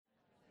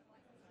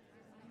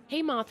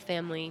Hey Moth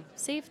family,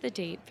 save the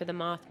date for the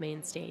Moth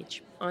main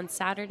stage on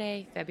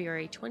Saturday,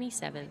 February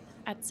 27th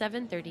at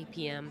 7:30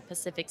 p.m.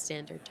 Pacific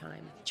Standard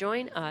Time.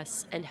 Join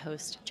us and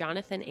host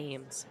Jonathan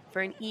Ames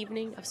for an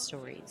evening of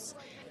stories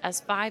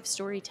as 5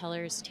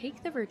 storytellers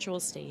take the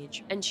virtual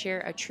stage and share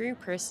a true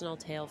personal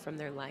tale from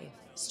their life.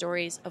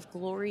 Stories of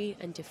glory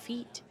and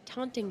defeat,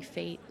 taunting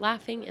fate,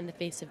 laughing in the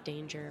face of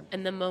danger,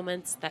 and the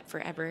moments that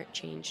forever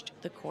changed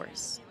the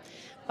course.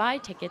 Buy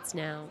tickets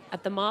now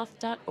at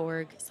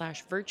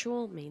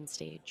themoth.org/virtual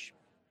mainstage.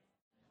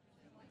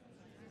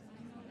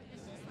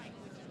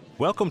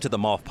 Welcome to the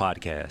Moth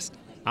Podcast.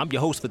 I'm your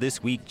host for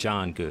this week,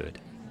 Jon Goode.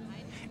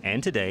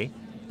 And today,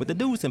 when the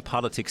news and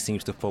politics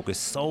seems to focus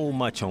so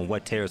much on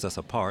what tears us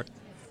apart,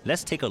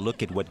 let's take a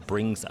look at what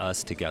brings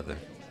us together.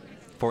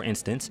 For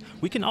instance,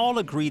 we can all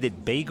agree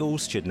that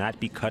bagels should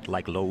not be cut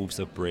like loaves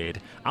of bread.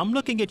 I'm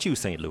looking at you,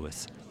 St.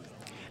 Louis.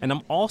 And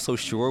I'm also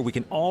sure we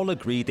can all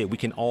agree that we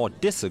can all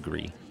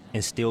disagree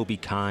and still be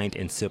kind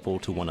and civil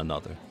to one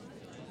another.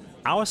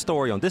 Our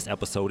story on this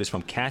episode is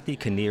from Kathi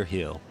Kinnear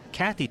Hill.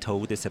 Kathi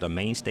told this at a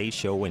main stage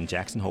show in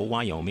Jackson Hole,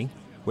 Wyoming,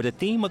 where the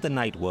theme of the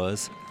night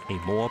was a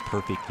more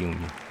perfect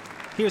union.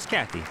 Here's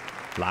Kathi,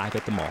 live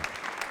at the Moth.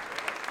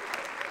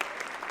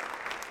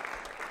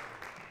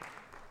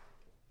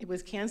 It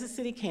was Kansas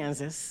City,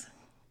 Kansas,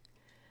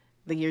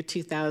 the year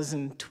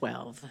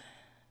 2012.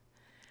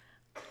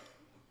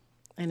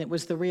 And it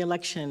was the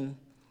re-election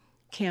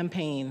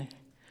campaign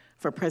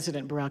for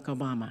President Barack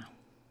Obama.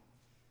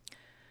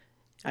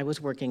 I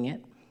was working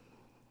it.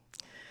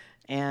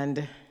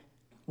 And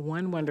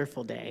one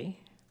wonderful day,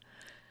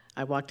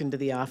 I walked into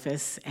the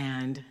office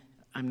and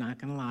I'm not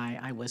gonna lie,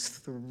 I was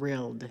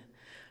thrilled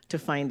to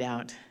find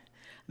out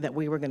that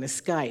we were gonna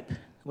Skype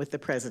with the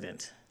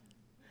president.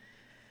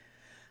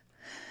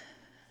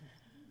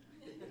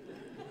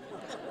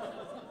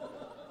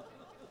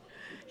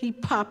 He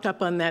popped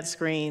up on that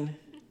screen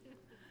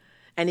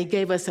and he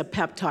gave us a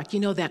pep talk. You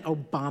know, that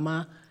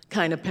Obama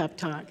kind of pep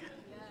talk? Yes.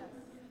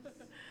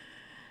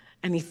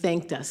 And he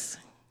thanked us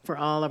for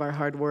all of our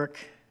hard work.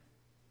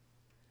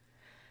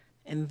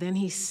 And then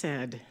he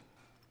said,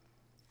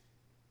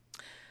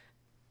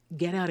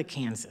 "Get out of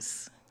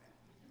Kansas.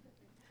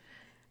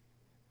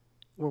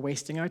 We're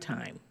wasting our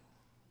time.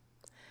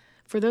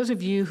 For those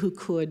of you who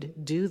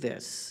could do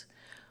this,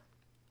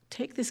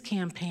 take this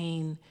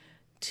campaign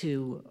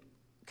to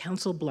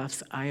Council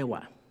Bluffs,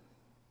 Iowa.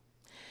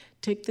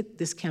 Take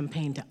this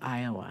campaign to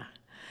Iowa,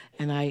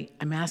 and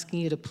I'm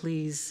asking you to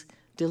please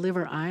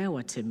deliver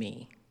Iowa to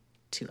me,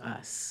 to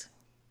us."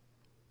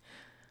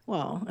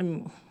 Well,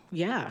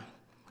 yeah,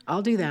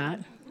 I'll do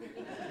that.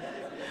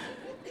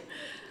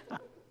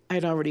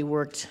 I'd already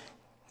worked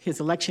his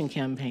election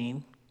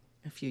campaign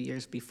a few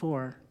years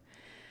before,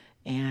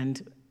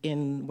 and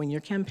when you're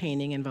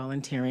campaigning and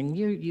volunteering,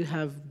 you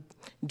have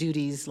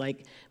duties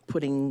like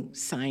putting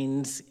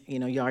signs,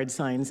 yard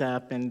signs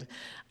up and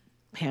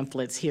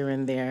pamphlets here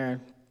and there,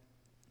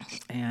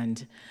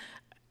 and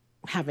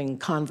having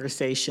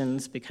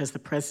conversations, because the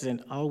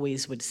president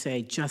always would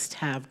say, just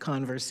have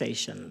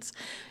conversations.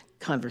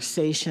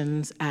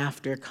 Conversations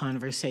after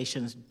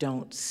conversations,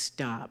 don't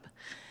stop.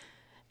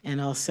 And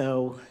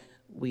also,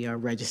 we are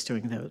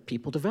registering those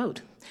people to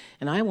vote.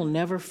 And I will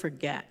never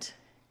forget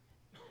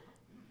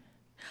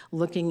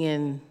looking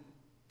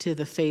into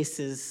the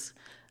faces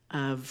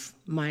of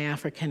my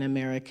African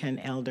American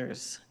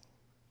elders.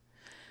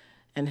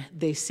 And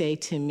they say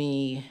to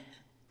me,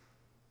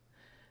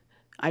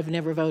 "I've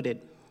never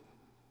voted.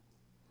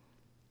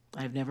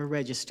 I've never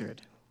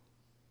registered.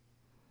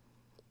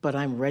 But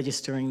I'm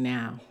registering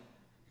now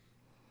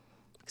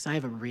because I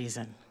have a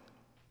reason."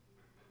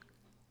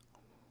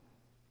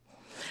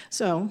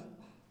 So,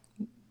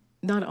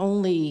 not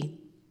only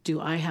do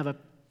I have a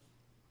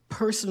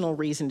personal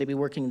reason to be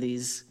working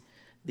these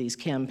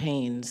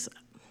campaigns,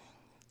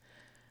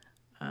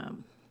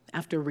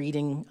 after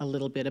reading a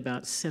little bit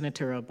about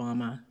Senator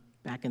Obama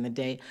back in the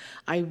day,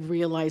 I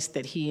realized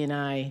that he and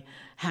I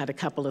had a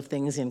couple of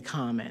things in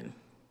common.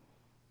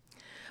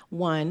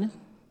 One,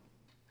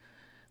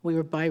 we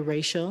were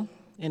biracial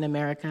in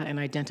America and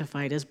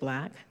identified as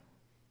Black.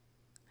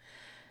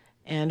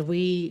 And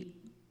we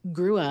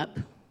grew up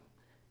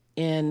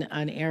in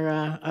an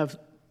era of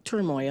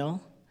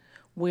turmoil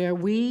where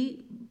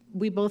we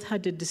both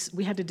had to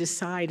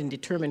decide and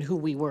determine who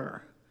we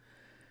were,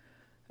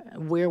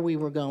 where we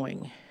were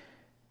going.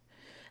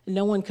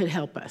 No one could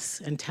help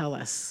us and tell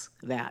us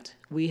that.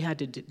 We had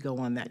to go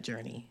on that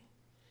journey.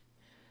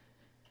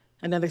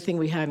 Another thing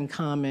we had in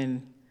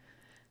common,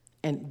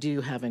 and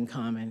do have in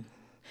common,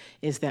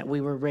 is that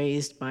we were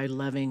raised by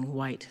loving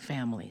white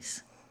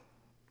families.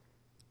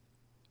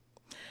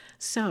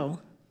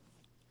 So,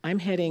 I'm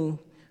heading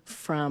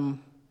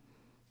from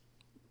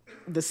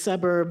the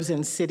suburbs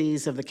and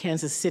cities of the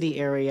Kansas City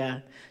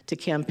area to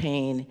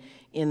campaign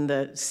in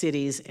the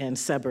cities and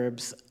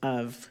suburbs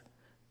of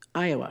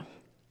Iowa.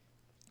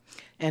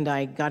 And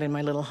I got in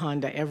my little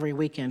Honda every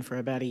weekend for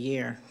about a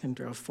year and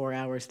drove 4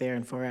 hours there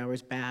and 4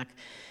 hours back.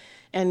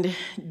 and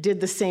did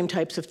the same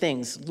types of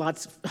things.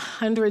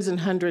 Hundreds and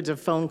hundreds of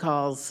phone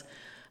calls,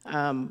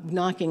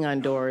 knocking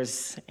on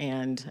doors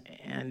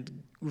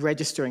and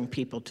registering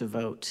people to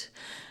vote.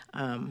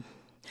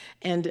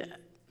 And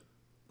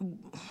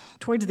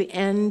towards the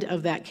end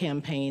of that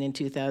campaign in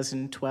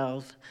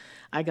 2012,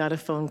 I got a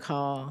phone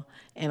call,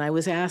 and I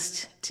was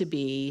asked to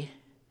be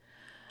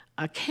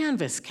a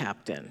canvas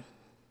captain,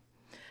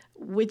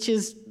 which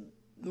is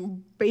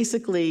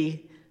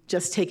basically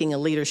just taking a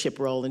leadership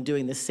role and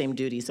doing the same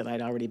duties that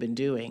I'd already been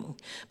doing.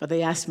 But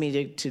they asked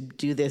me to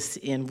do this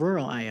in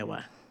rural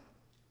Iowa.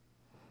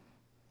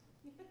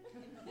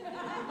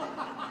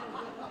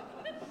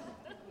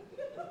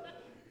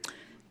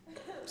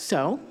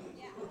 So,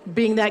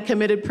 being that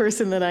committed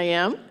person that I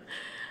am,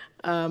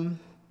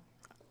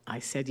 I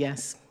said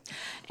yes.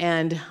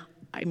 And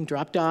I'm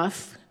dropped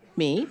off,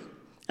 me,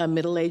 a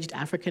middle-aged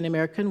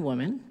African-American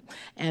woman,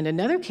 and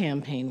another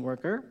campaign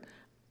worker,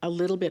 a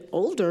little bit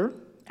older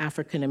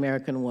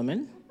African-American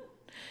woman,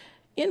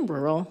 in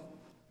rural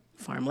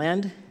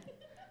farmland,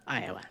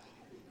 Iowa.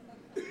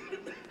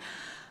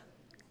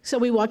 So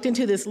we walked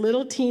into this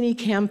little teeny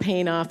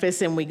campaign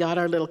office, and we got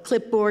our little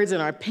clipboards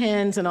and our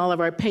pens and all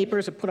of our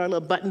papers and put our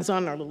little buttons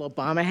on, our little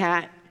Obama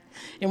hat,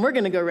 and we're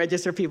gonna go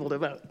register people to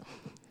vote.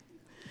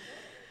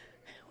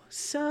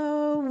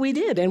 So we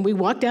did, and we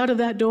walked out of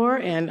that door,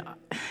 and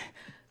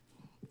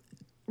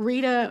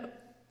Rita,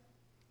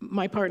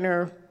 my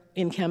partner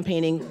in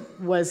campaigning,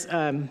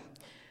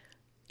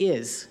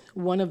 is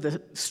one of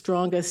the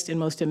strongest and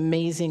most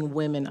amazing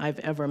women I've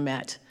ever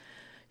met,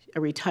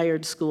 a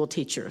retired school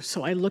teacher.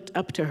 So I looked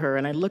up to her,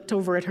 and I looked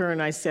over at her,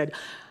 and I said,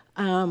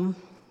 we're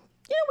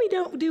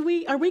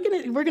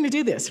gonna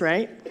do this,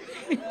 right?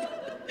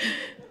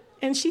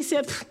 And she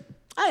said,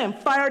 I am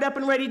fired up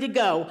and ready to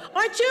go.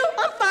 Aren't you?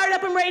 I'm fired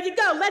up and ready to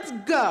go. Let's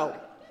go.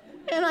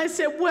 And I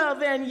said, well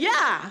then,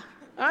 yeah,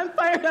 I'm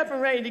fired up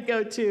and ready to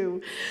go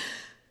too.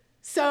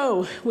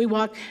 So we're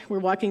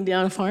walking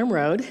down Farm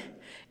Road,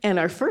 and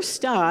our first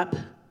stop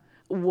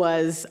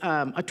was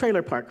a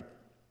trailer park.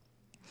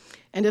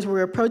 And as we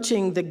were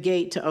approaching the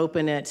gate to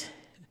open it,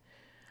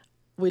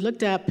 we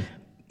looked up,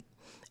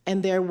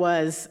 and there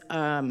was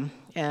a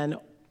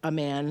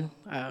man,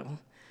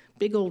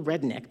 big old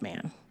redneck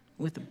man,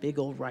 with a big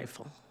old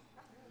rifle.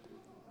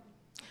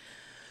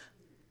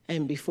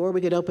 And before we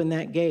could open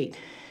that gate,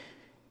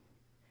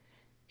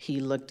 he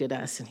looked at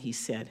us and he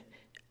said,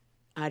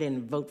 I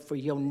didn't vote for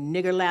your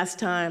nigger last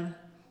time,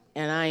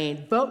 and I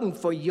ain't voting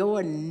for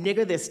your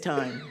nigger this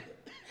time.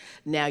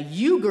 Now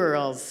you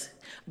girls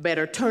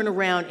better turn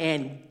around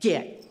and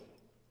get.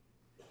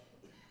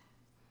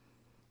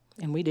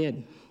 And we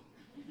did.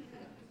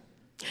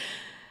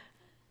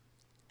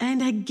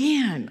 And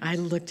again, I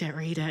looked at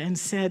Rita and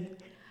said,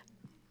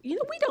 we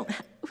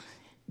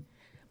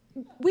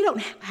don't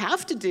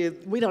have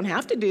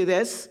to do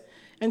this.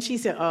 And she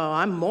said, oh,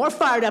 I'm more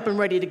fired up and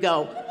ready to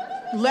go.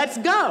 Let's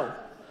go.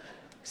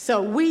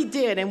 So we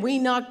did, and we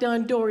knocked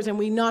on doors, and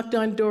we knocked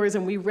on doors,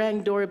 and we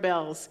rang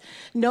doorbells.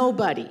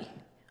 Nobody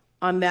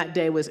on that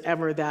day was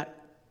ever that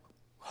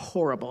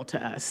horrible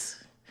to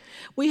us.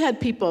 We had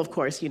people, of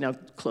course,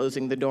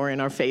 closing the door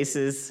in our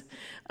faces,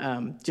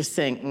 just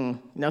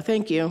saying, no,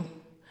 thank you.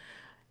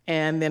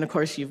 And then, of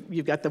course,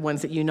 you've got the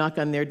ones that you knock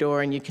on their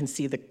door and you can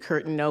see the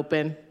curtain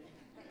open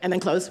and then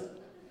close.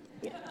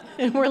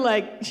 And we're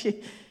like,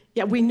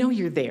 yeah, we know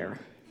you're there.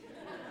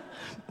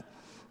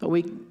 But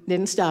we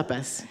didn't stop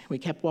us. We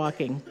kept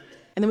walking.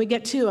 And then we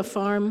get to a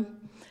farm,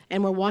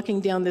 and we're walking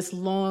down this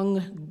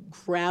long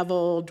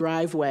gravel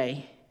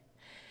driveway.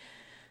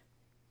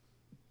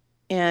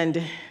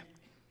 And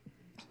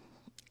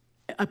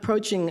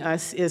approaching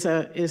us is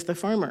the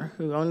farmer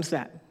who owns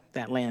that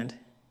land.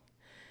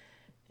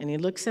 And he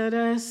looks at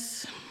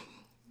us,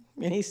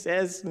 and he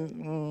says,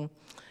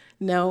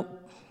 no,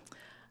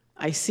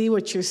 I see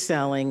what you're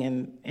selling,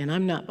 and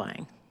I'm not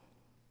buying.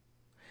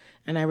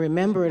 And I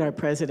remembered our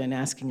president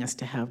asking us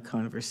to have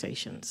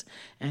conversations.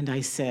 And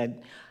I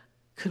said,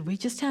 could we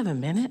just have a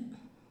minute?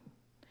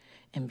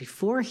 And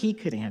before he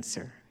could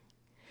answer,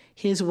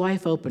 his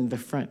wife opened the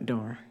front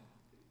door.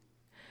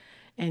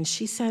 And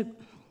she said,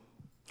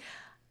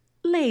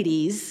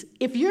 ladies,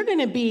 if you're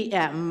gonna be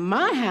at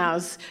my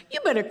house, you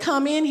better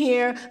come in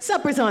here,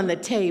 supper's on the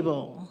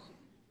table.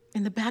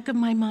 In the back of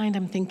my mind,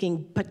 I'm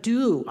thinking, but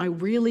do I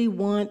really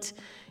want,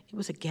 it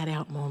was a get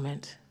out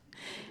moment.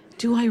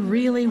 Do I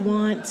really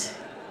want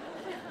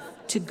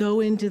to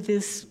go into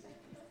this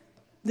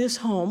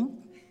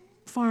home,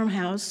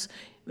 farmhouse,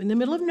 in the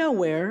middle of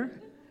nowhere?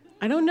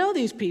 I don't know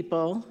these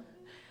people.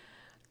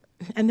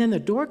 And then the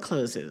door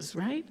closes,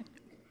 right?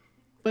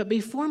 But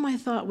before my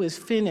thought was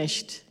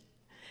finished,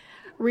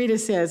 Rita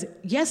says,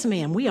 yes,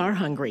 ma'am, we are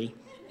hungry.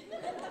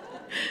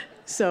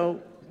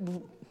 So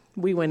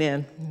we went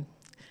in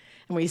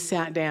and we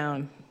sat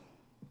down.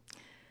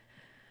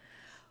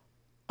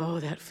 Oh,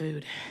 that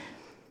food.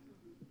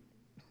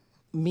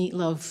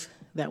 Meatloaf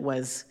that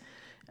was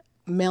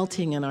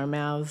melting in our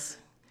mouths,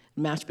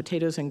 mashed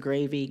potatoes and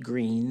gravy,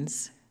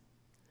 greens,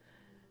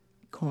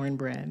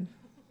 cornbread,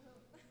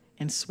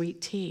 and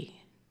sweet tea.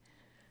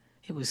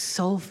 It was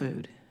soul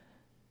food.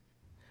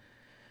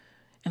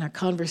 And our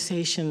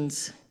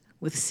conversations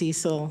with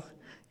Cecil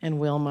and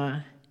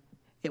Wilma.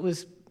 It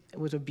was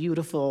a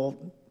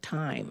beautiful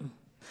time.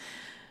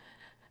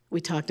 We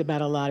talked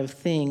about a lot of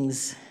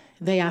things.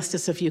 They asked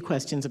us a few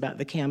questions about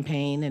the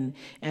campaign,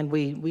 and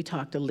we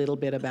talked a little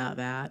bit about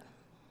that.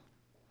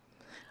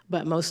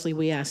 But mostly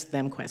we asked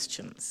them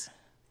questions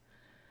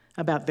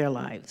about their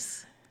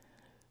lives.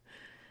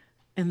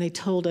 And they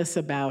told us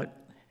about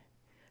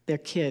their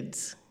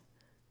kids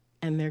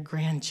and their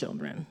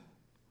grandchildren.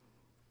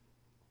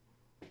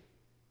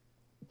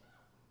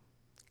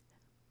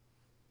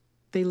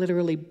 They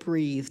literally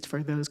breathed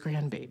for those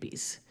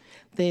grandbabies.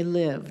 They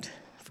lived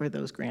for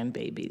those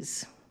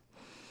grandbabies.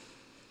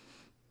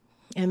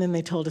 And then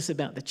they told us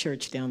about the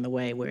church down the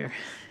way where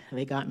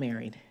they got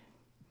married.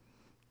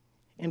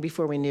 And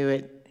before we knew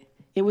it,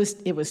 it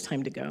was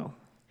time to go.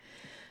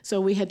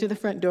 So we head to the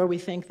front door, we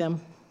thank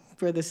them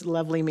for this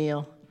lovely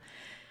meal,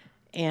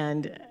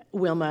 and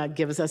Wilma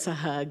gives us a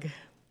hug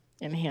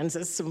and hands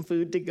us some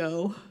food to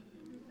go.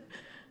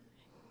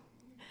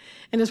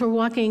 And as we're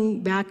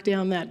walking back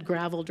down that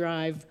gravel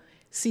drive,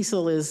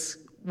 Cecil is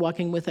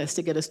walking with us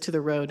to get us to the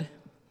road.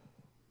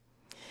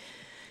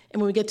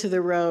 And when we get to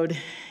the road,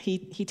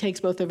 he takes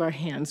both of our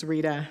hands,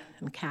 Rita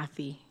and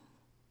Kathi.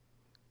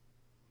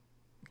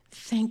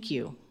 Thank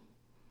you.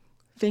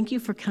 Thank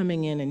you for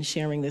coming in and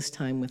sharing this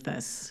time with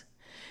us.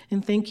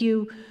 And thank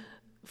you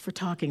for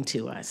talking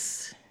to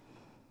us.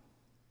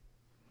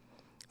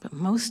 But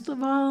most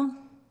of all,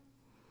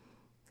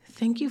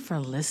 thank you for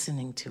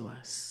listening to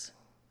us.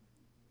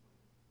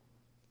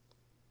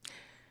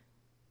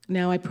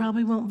 Now, I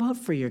probably won't vote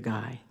for your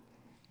guy.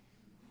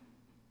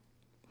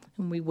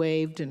 And we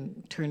waved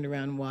and turned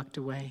around and walked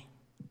away.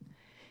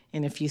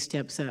 And a few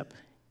steps up,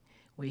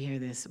 we hear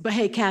this. But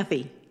hey,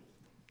 Kathi,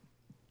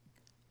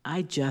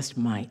 I just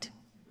might.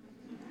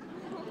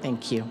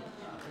 Thank you.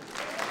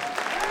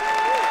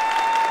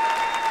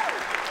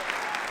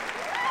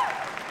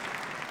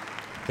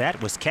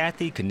 That was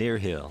Kathi Kinnear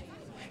Hill.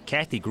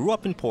 Kathi grew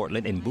up in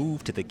Portland and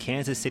moved to the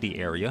Kansas City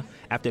area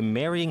after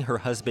marrying her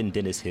husband,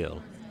 Dennis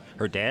Hill.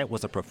 Her dad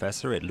was a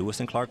professor at Lewis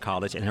and Clark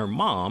College, and her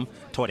mom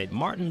taught at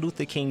Martin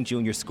Luther King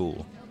Jr.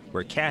 School,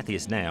 where Kathi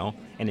is now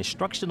an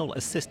instructional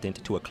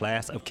assistant to a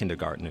class of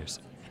kindergartners.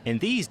 And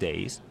these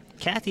days,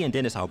 Kathi and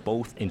Dennis are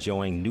both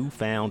enjoying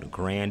newfound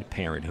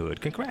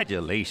grandparenthood.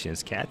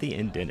 Congratulations, Kathi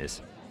and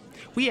Dennis.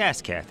 We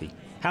asked Kathi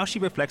how she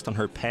reflects on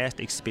her past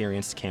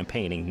experience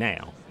campaigning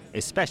now,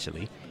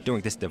 especially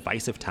during this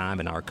divisive time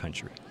in our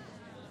country.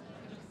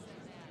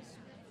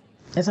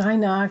 As I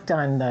knocked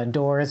on the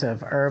doors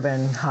of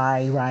urban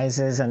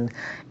high-rises and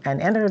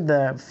entered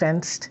the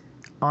fenced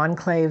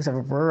enclaves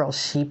of rural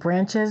sheep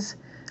ranches,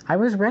 I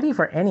was ready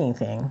for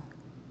anything.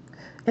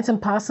 It's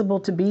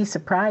impossible to be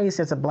surprised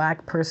as a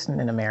Black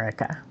person in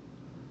America.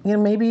 You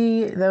know,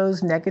 maybe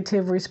those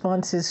negative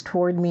responses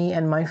toward me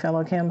and my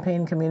fellow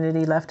campaign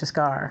community left a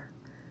scar.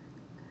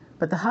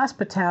 But the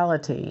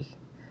hospitality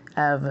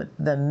of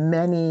the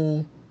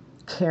many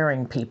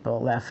caring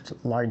people left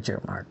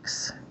larger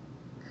marks.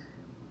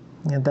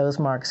 You know, those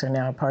marks are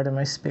now a part of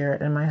my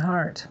spirit and my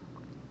heart.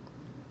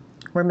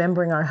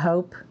 Remembering our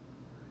hope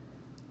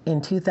in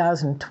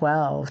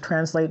 2012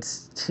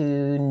 translates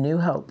to new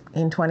hope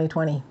in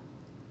 2020.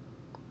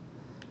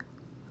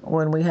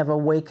 When we have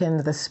awakened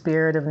the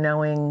spirit of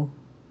knowing,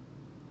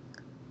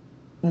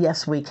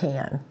 yes, we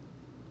can,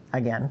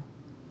 again.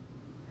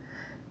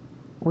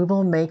 We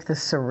will make the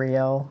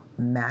surreal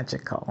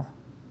magical.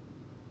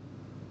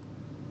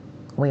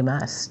 We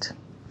must.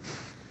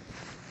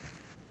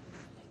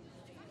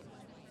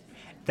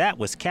 That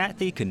was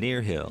Kathi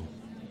Kinnear Hill.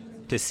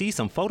 To see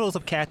some photos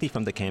of Kathi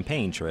from the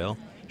campaign trail,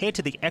 head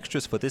to the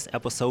extras for this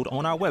episode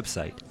on our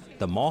website,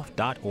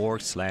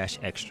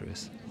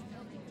 themoth.org/extras.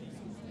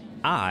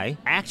 I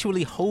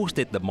actually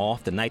hosted the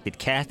Moth the night that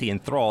Kathi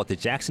enthralled the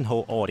Jackson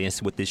Hole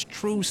audience with this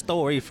true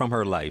story from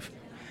her life.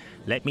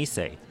 Let me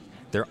say,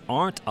 there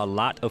aren't a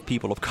lot of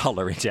people of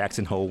color in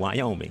Jackson Hole,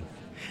 Wyoming.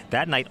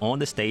 That night on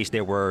the stage,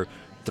 there were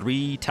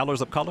 3 tellers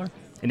of color,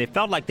 and it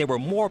felt like there were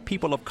more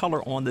people of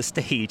color on the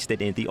stage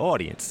than in the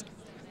audience.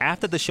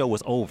 After the show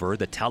was over,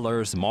 the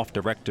tellers, Moth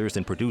directors,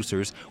 and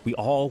producers, we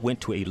all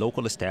went to a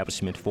local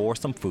establishment for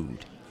some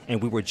food,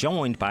 and we were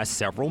joined by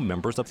several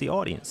members of the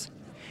audience.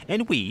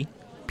 And we,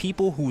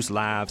 people whose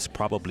lives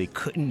probably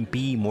couldn't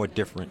be more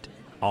different,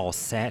 all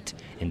sat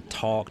and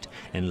talked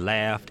and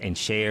laughed and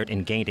shared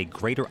and gained a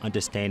greater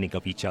understanding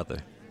of each other.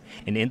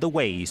 And in the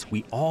ways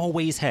we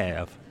always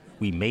have,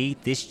 we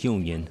made this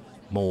union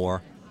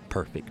more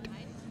perfect.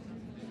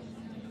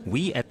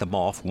 We at the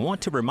Moth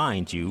want to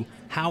remind you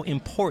how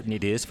important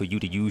it is for you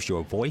to use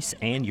your voice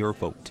and your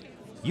vote.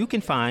 You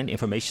can find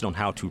information on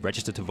how to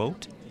register to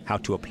vote, how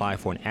to apply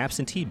for an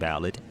absentee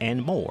ballot,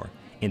 and more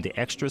in the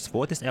extras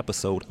for this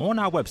episode on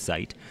our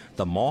website,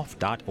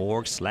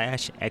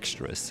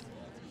 themoth.org/extras.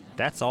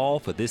 That's all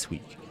for this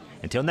week.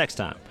 Until next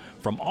time,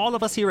 from all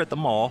of us here at the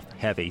Moth,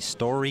 have a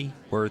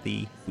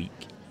story-worthy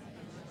week.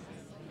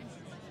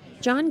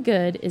 Jon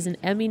Goode is an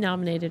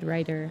Emmy-nominated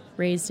writer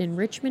raised in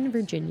Richmond,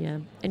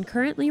 Virginia, and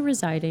currently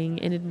residing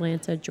in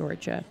Atlanta,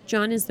 Georgia.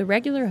 Jon is the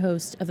regular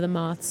host of the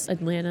Moth's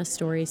Atlanta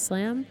Story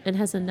Slam and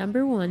has a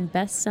 #1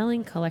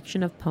 best-selling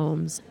collection of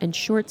poems and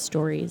short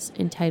stories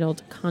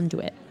entitled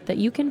Conduit that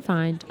you can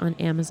find on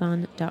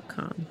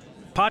Amazon.com.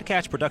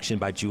 Podcast production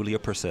by Julia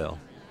Purcell,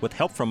 with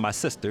help from my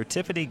sister,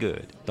 Tiffany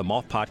Goode. The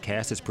Moth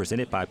Podcast is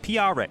presented by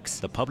PRX,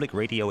 the Public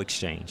Radio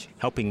Exchange,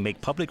 helping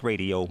make public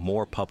radio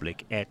more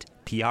public at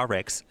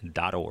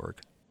prx.org.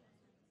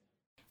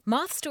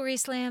 Moth Story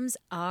Slams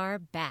are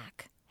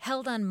back.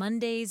 Held on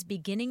Mondays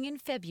beginning in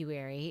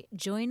February,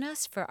 join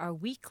us for our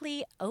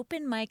weekly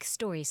open mic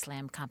story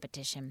slam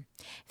competition.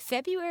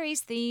 February's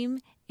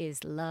theme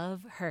is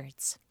Love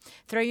Hurts.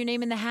 Throw your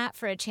name in the hat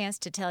for a chance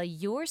to tell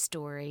your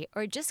story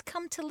or just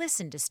come to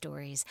listen to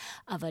stories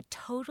of a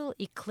total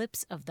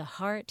eclipse of the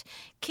heart,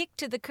 kicked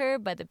to the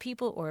curb by the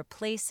people or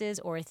places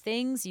or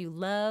things you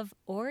love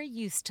or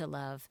used to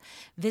love.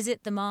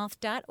 Visit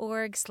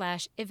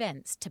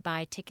themoth.org/events to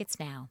buy tickets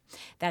now.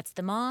 That's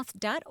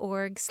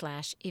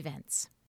themoth.org/events.